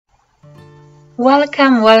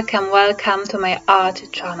Welcome to my art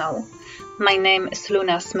channel. My name is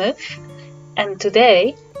Luna Smith, and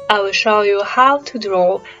today I will show you how to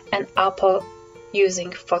draw an apple using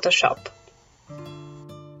Photoshop.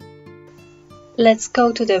 Let's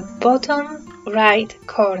go to the bottom right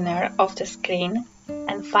corner of the screen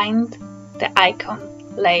and find the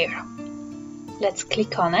icon layer. Let's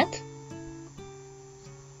click on it.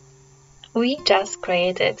 We just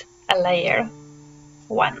created a layer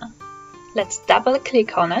 1. Let's double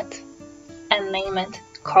click on it and name it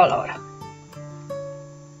color.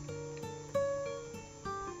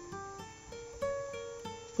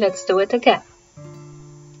 Let's do it again.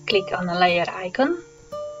 Click on the layer icon,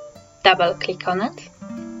 double click on it,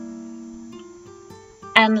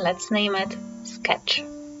 and let's name it sketch.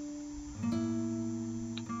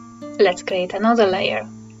 Let's create another layer,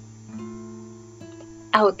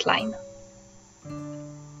 outline.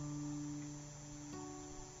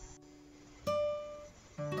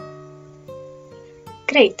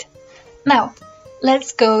 Great! Now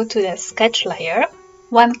let's go to the sketch layer,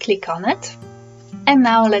 one click on it, and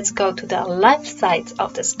now let's go to the left side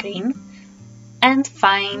of the screen and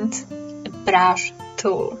find a brush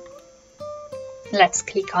tool. Let's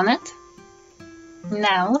click on it.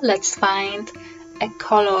 Now let's find a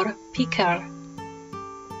color picker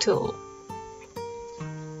tool.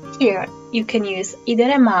 Here you can use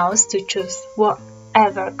either a mouse to choose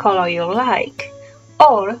whatever color you like,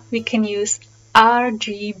 or we can use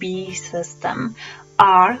RGB system.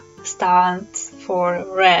 R stands for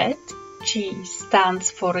red, G stands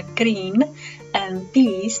for green, and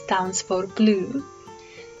B stands for blue.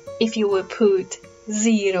 If you will put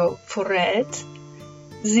 0 for red,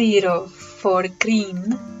 0 for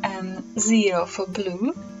green, and 0 for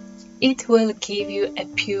blue, it will give you a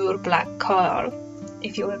pure black color.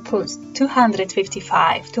 If you will put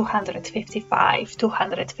 255, 255,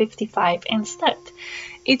 255 instead,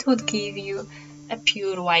 it would give you a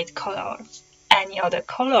pure white color. Any other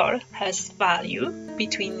color has value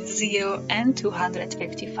between 0 and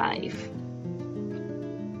 255.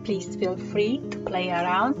 Please feel free to play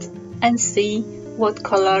around and see what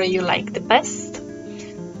color you like the best.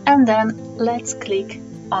 And then let's click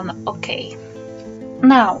on OK.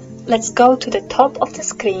 Now let's go to the top of the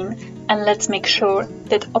screen and let's make sure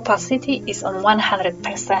that opacity is on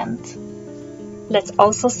 100%. Let's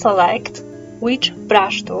also select which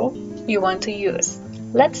brush tool you want to use.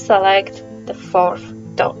 Let's select the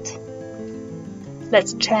 4th dot.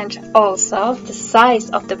 Let's change also the size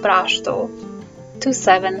of the brush tool to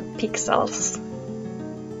 7 pixels.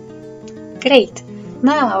 Great!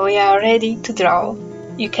 Now we are ready to draw.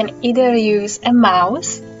 You can either use a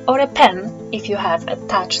mouse or a pen if you have a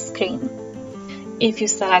touch screen. If you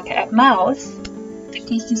select a mouse, the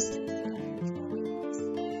closest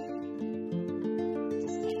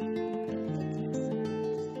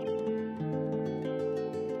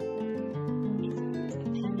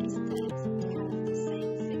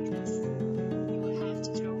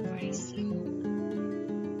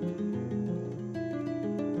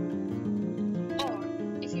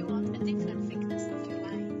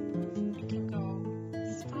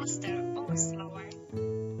or slower,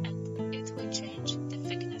 and it will change the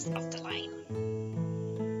thickness of the line.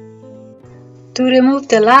 To remove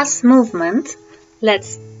the last movement,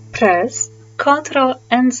 let's press Ctrl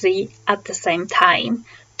and Z at the same time.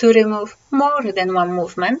 To remove more than one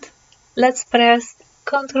movement, let's press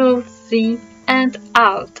Ctrl Z and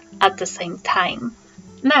Alt at the same time.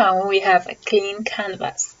 Now we have a clean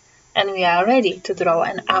canvas and we are ready to draw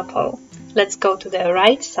an apple. Let's go to the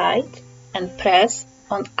right side and press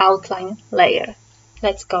on outline layer.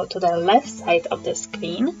 Let's go to the left side of the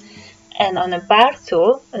screen and on the bar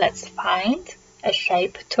tool, let's find a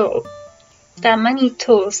shape tool. There are many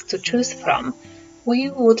tools to choose from. We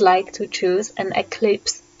would like to choose an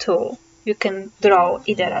ellipse tool. You can draw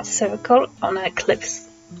either a circle or an ellipse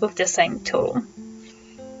with the same tool.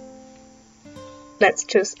 Let's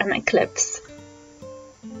choose an ellipse.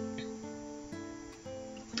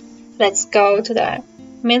 Let's go to the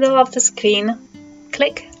middle of the screen,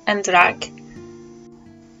 click and drag.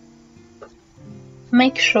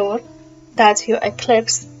 Make sure that your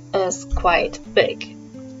ellipse is quite big.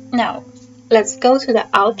 Now, let's go to the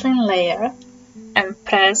outline layer and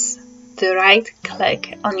press the right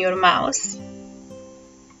click on your mouse.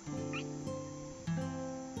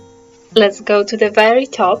 Let's go to the very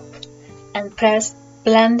top and press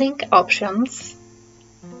blending options,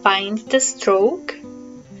 find the stroke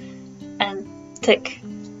and tick.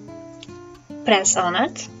 Press on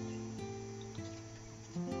it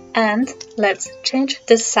and let's change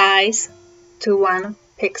the size to 1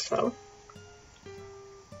 pixel.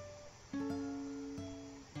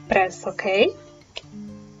 Press OK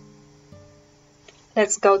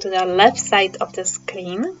let's go to the left side of the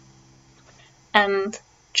screen and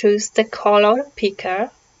choose the color picker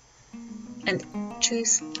and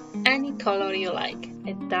choose any color you like.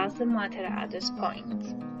 It doesn't matter at this point.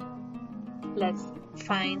 Let's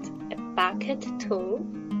find a bucket tool,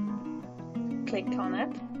 click on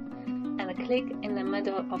it, and click in the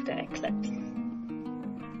middle of the ellipse.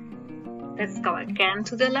 Let's go again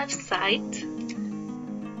to the left side,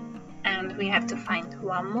 and we have to find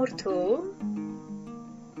one more tool.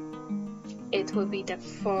 It will be the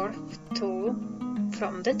fourth tool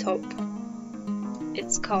from the top.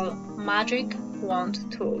 It's called Magic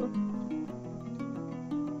Wand tool.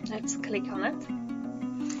 Let's click on it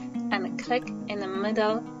and click in the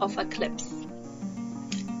middle of ellipse.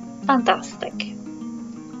 Fantastic.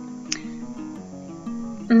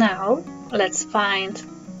 Now let's find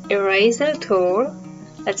Eraser tool.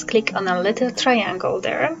 Let's click on a little triangle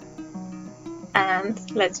there and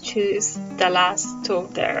let's choose the last tool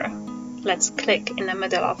there. Let's click in the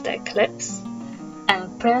middle of the ellipse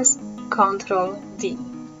and press Ctrl D.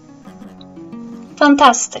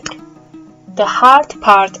 Fantastic! The hard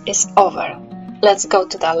part is over. Let's go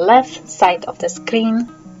to the left side of the screen.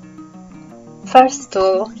 First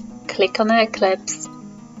tool, click on the ellipse,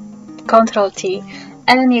 Ctrl T,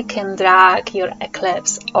 and you can drag your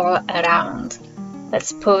ellipse all around.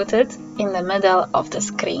 Let's put it in the middle of the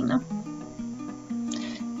screen.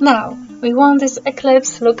 Now, we want this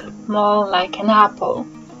ellipse to look more like an apple.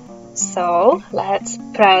 So, let's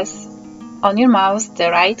press on your mouse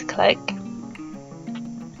the right click.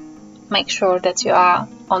 Make sure that you are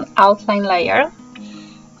on outline layer.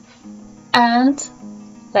 And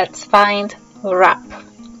let's find wrap.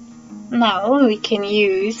 Now we can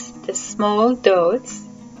use the small dots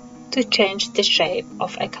to change the shape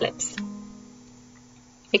of ellipse.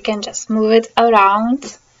 We can just move it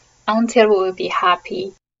around until we will be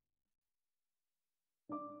happy.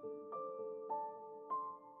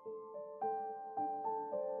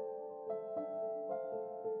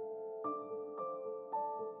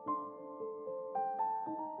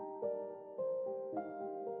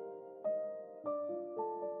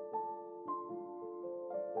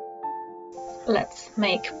 Let's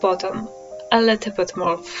make bottom a little bit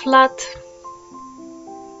more flat.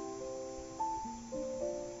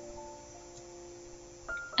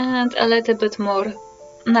 And a little bit more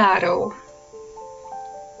narrow.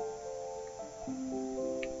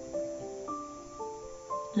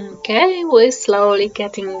 Okay, we're slowly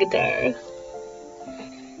getting there.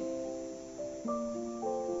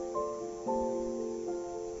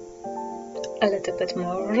 A little bit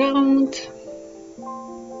more round.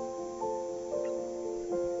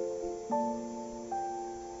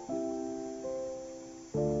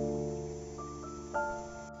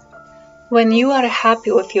 When you are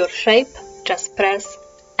happy with your shape, just press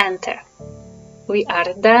Enter. We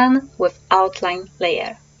are done with outline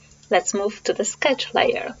layer. Let's move to the sketch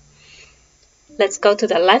layer. Let's go to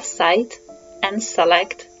the left side and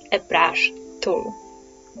select a brush tool.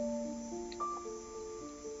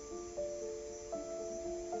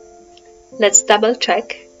 Let's double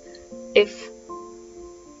check if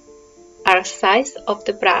our size of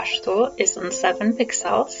the brush tool is on 7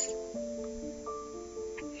 pixels.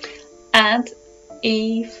 And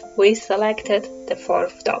if we selected the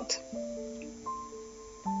fourth dot.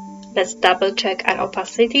 Let's double check our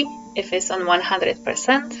opacity if it's on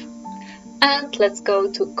 100%. And let's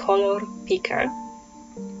go to color picker.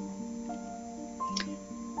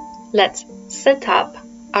 Let's set up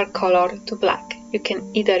our color to black. You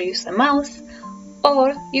can either use a mouse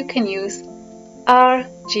or you can use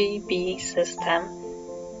RGB system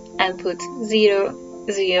and put 0,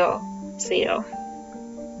 0, 0.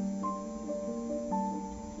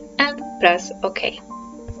 And press OK.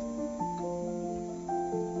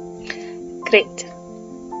 Great!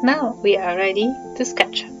 Now we are ready to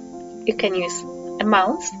sketch. You can use a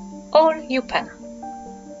mouse or your pen.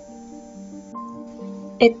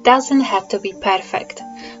 It doesn't have to be perfect,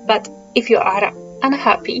 but if you are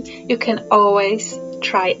unhappy, you can always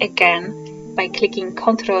try again by clicking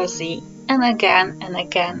Ctrl Z and again and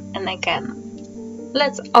again and again.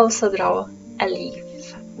 Let's also draw a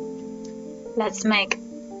leaf. Let's make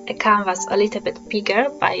a canvas a little bit bigger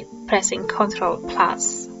by pressing Ctrl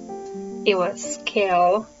plus. It will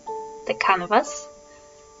scale the canvas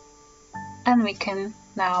and we can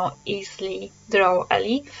now easily draw a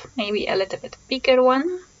leaf, maybe a little bit bigger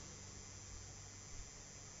one.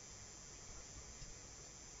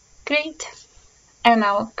 Great! And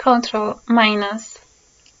now Ctrl minus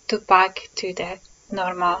to back to the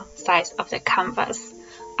normal size of the canvas.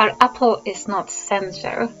 Our apple is not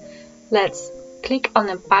center. Let's click on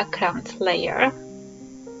a background layer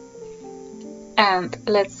And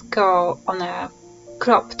let's go on a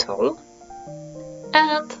crop tool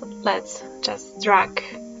and let's just drag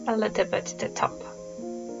a little bit to the top.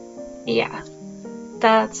 Yeah,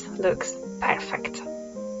 that looks perfect.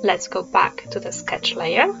 Let's go back to the sketch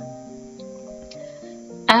layer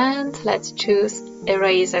and let's choose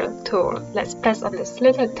eraser tool. Let's press on this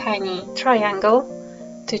little tiny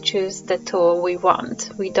triangle to choose the tool we want.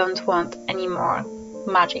 We don't want any more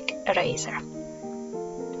magic eraser.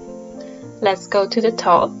 Let's go to the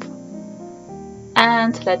top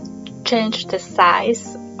and let's change the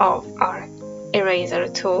size of our eraser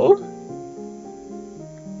tool.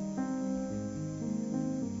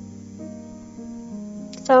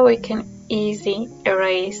 So we can easily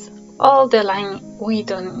erase all the line we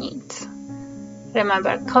don't need.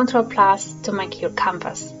 Remember, Ctrl+ to make your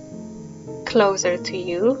canvas closer to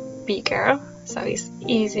you, bigger, so it's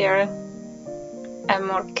easier and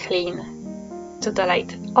more clean to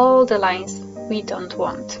delete all the lines we don't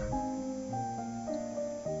want.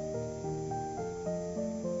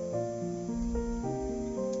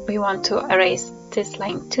 We want to erase this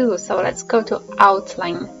line too, so let's go to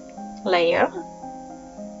outline layer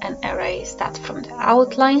and erase that from the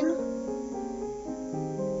outline.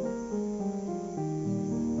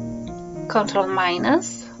 Ctrl-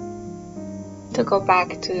 to go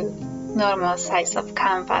back to normal size of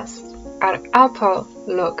canvas. Our apple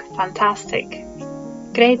look fantastic.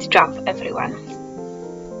 Great job, everyone.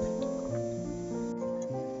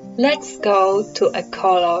 Let's go to a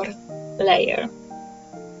color layer.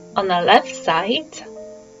 On the left side,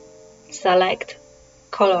 select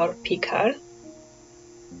color picker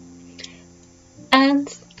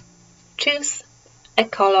and choose a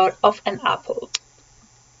color of an apple.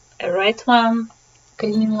 A red one,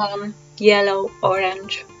 green one, yellow,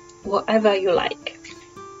 orange, whatever you like.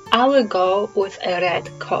 I will go with a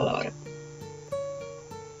red color.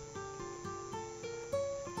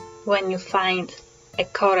 When you find a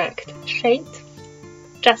correct shade,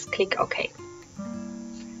 just click OK.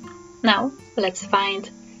 Now let's find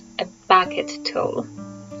a bucket tool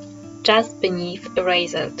just beneath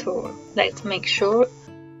eraser tool. Let's make sure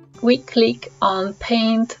we click on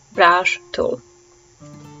paint brush tool.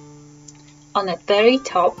 On the very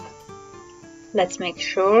top, let's make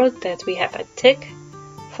sure that we have a tick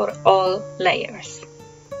for all layers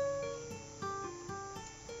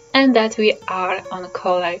and that we are on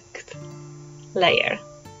correct layer.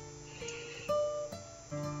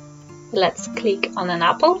 Let's click on an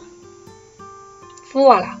apple.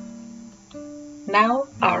 Voila! Now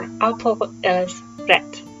our apple is red.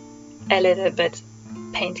 A little bit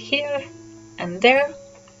paint here and there.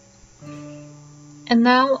 And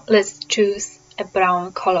now let's choose a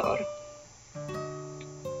brown color.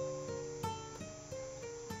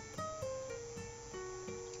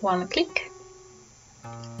 One click.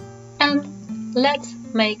 And let's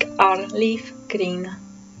make our leaf green.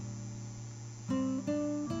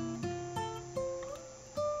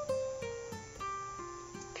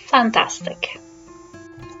 Fantastic!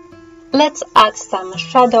 Let's add some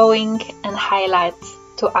shadowing and highlights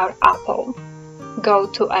to our apple. Go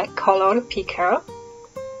to a color picker,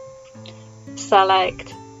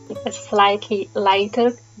 select a slightly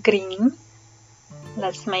lighter green.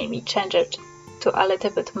 Let's maybe change it to a little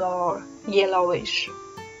bit more yellowish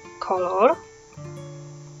color.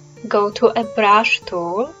 Go to a brush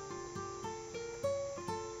tool.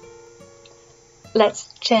 Let's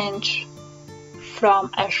change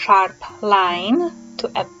from a sharp line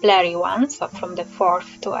to a blurry one, so from the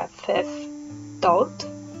 4th to a 5th dot.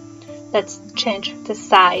 Let's change the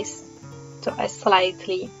size to a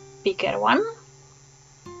slightly bigger one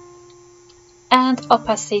and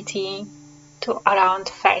opacity to around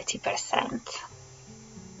 30%.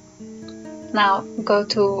 Now go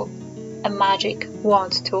to a magic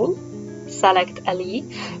wand tool, select a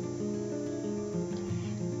leaf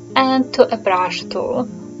and to a brush tool.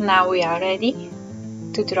 Now we are ready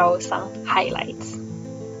to draw some highlights.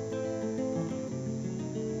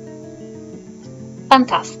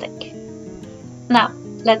 Fantastic! Now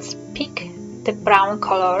let's pick the brown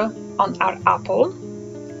color on our apple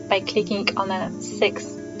by clicking on a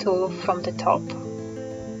 6th tool from the top.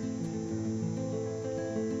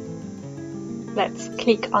 Let's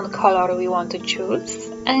click on color we want to choose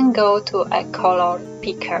and go to a color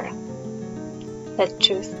picker. Let's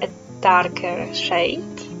choose a darker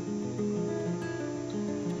shade.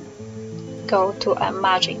 Go to a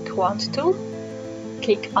magic wand tool,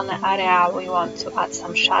 click on the area we want to add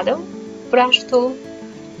some shadow, brush tool,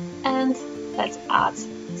 and let's add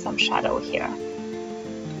some shadow here.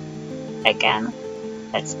 Again,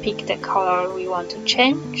 let's pick the color we want to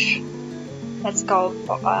change. Let's go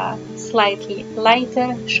for a slightly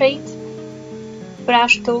lighter shade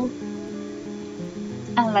brush tool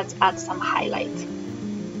and let's add some highlight.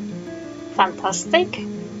 Fantastic!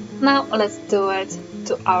 Now let's do it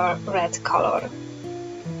to our red color.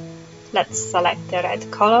 Let's select the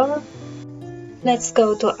red color. Let's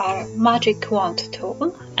go to our magic wand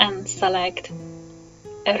tool and select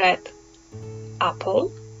a red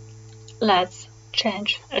apple. Let's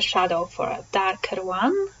change a shadow for a darker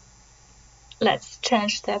one. Let's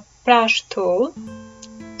change the brush tool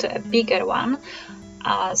to a bigger one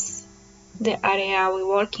as the area we're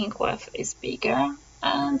working with is bigger.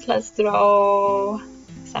 And let's draw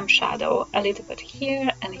some shadow a little bit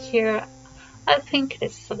here and here. I think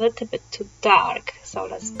it's a little bit too dark, so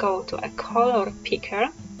let's go to a color picker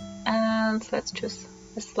and let's choose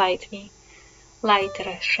a slightly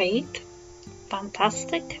lighter shade.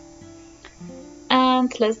 Fantastic.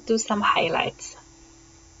 And let's do some highlights.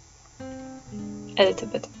 A little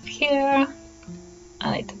bit of here,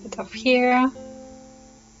 a little bit of here.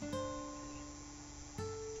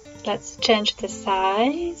 Let's change the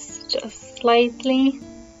size just slightly.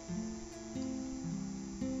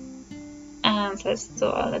 And let's do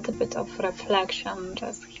a little bit of reflection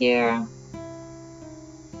just here.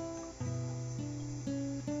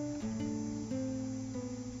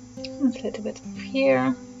 And a little bit of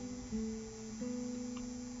here.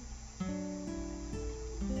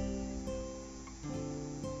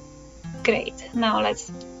 Great. Now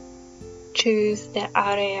let's choose the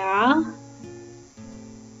area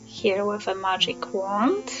here with a magic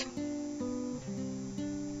wand.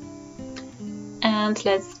 And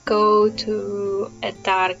let's go to a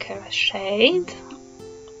darker shade.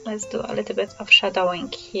 Let's do a little bit of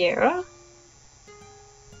shadowing here.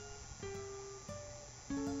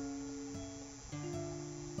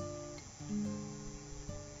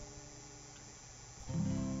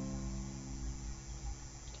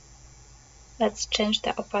 Let's change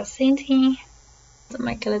the opacity to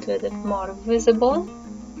make it a little bit more visible.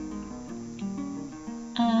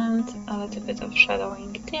 And a little bit of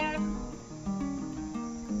shadowing there.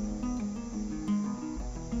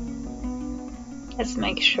 Let's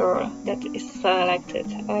make sure that it's selected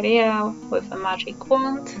area with a magic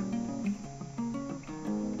wand.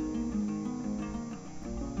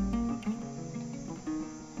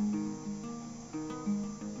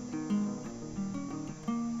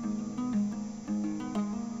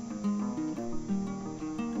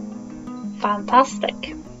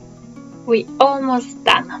 Fantastic! We're almost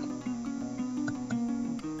done.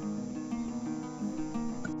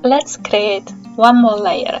 Let's create one more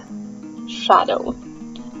layer. Shadow.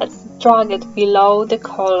 Let's drag it below the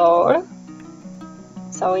color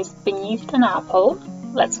so it's beneath an apple.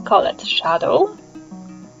 Let's call it shadow.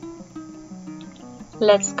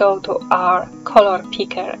 Let's go to our color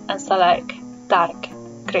picker and select dark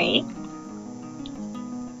gray.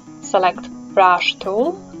 Select brush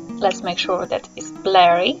tool. Let's make sure that it's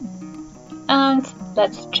blurry and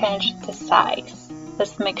let's change the size.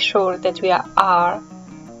 Let's make sure that we are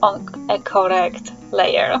on a correct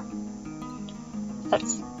layer.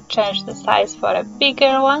 Let's change the size for a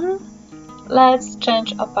bigger one. Let's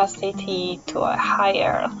change opacity to a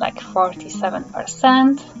higher, like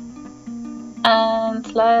 47%.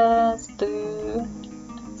 And let's do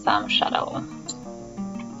some shadow.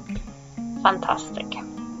 Fantastic.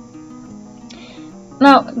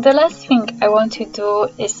 Now, the last thing I want to do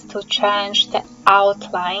is to change the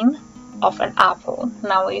outline of an apple.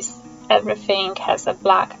 Now everything has a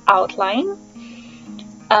black outline.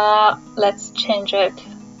 Let's change it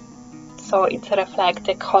so it reflects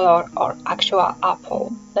the color or actual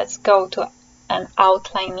apple. Let's go to an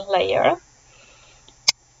outline layer.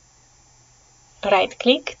 Right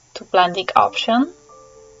click to blending option.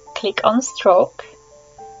 Click on stroke.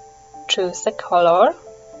 Choose the color.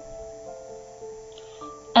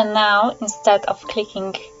 And now, instead of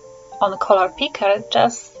clicking on color picker,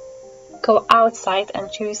 just go outside and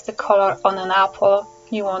choose the color on an apple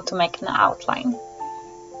you want to make an outline.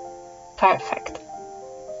 Perfect.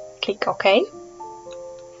 Click OK.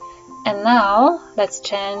 And now let's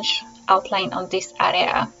change outline on this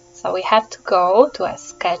area. So we have to go to a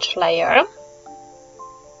sketch layer.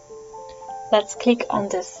 Let's click on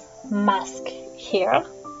this mask here.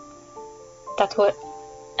 That will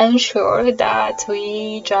ensure that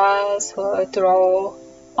we just will draw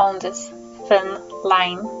on this thin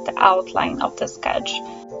line the outline of the sketch.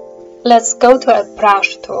 Let's go to a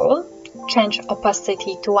brush tool, change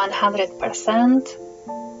opacity to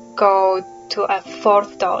 100%, go to a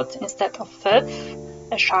fourth dot instead of fifth,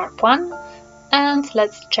 a sharp one, and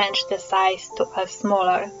let's change the size to a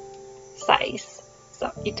smaller size,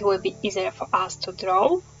 so it will be easier for us to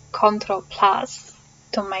draw. Ctrl+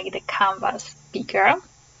 to make the canvas bigger.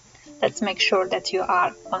 Let's make sure that you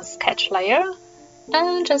are on sketch layer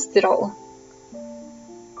and just draw.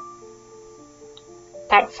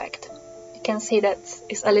 Perfect. You can see that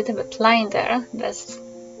it's a little bit line there. Let's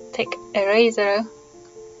take eraser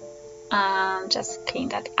and just clean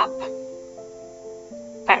that up.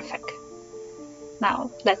 Perfect.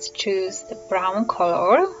 Now let's choose the brown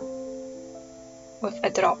color with a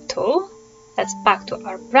drop tool. Let's back to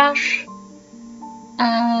our brush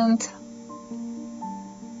and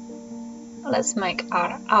let's make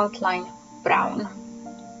our outline brown.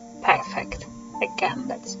 Perfect. Again,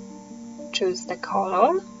 let's choose the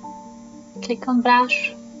color, click on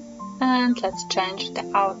brush, and let's change the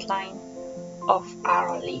outline of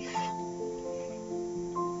our leaf.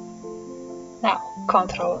 Now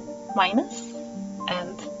Ctrl minus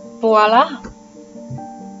and voila!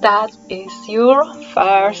 That is your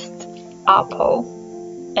first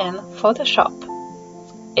apple in Photoshop.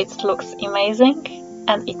 It looks amazing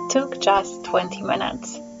and it took just 20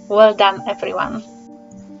 minutes. Well done everyone!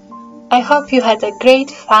 I hope you had a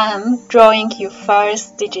great fun drawing your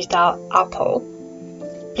first digital apple.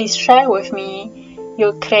 Please share with me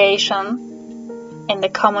your creation in the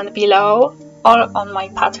comment below or on my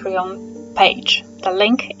Patreon page. The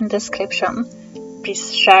link in the description.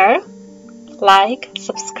 Please share, like,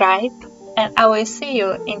 subscribe, and I will see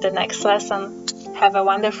you in the next lesson. Have a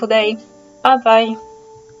wonderful day. Bye bye.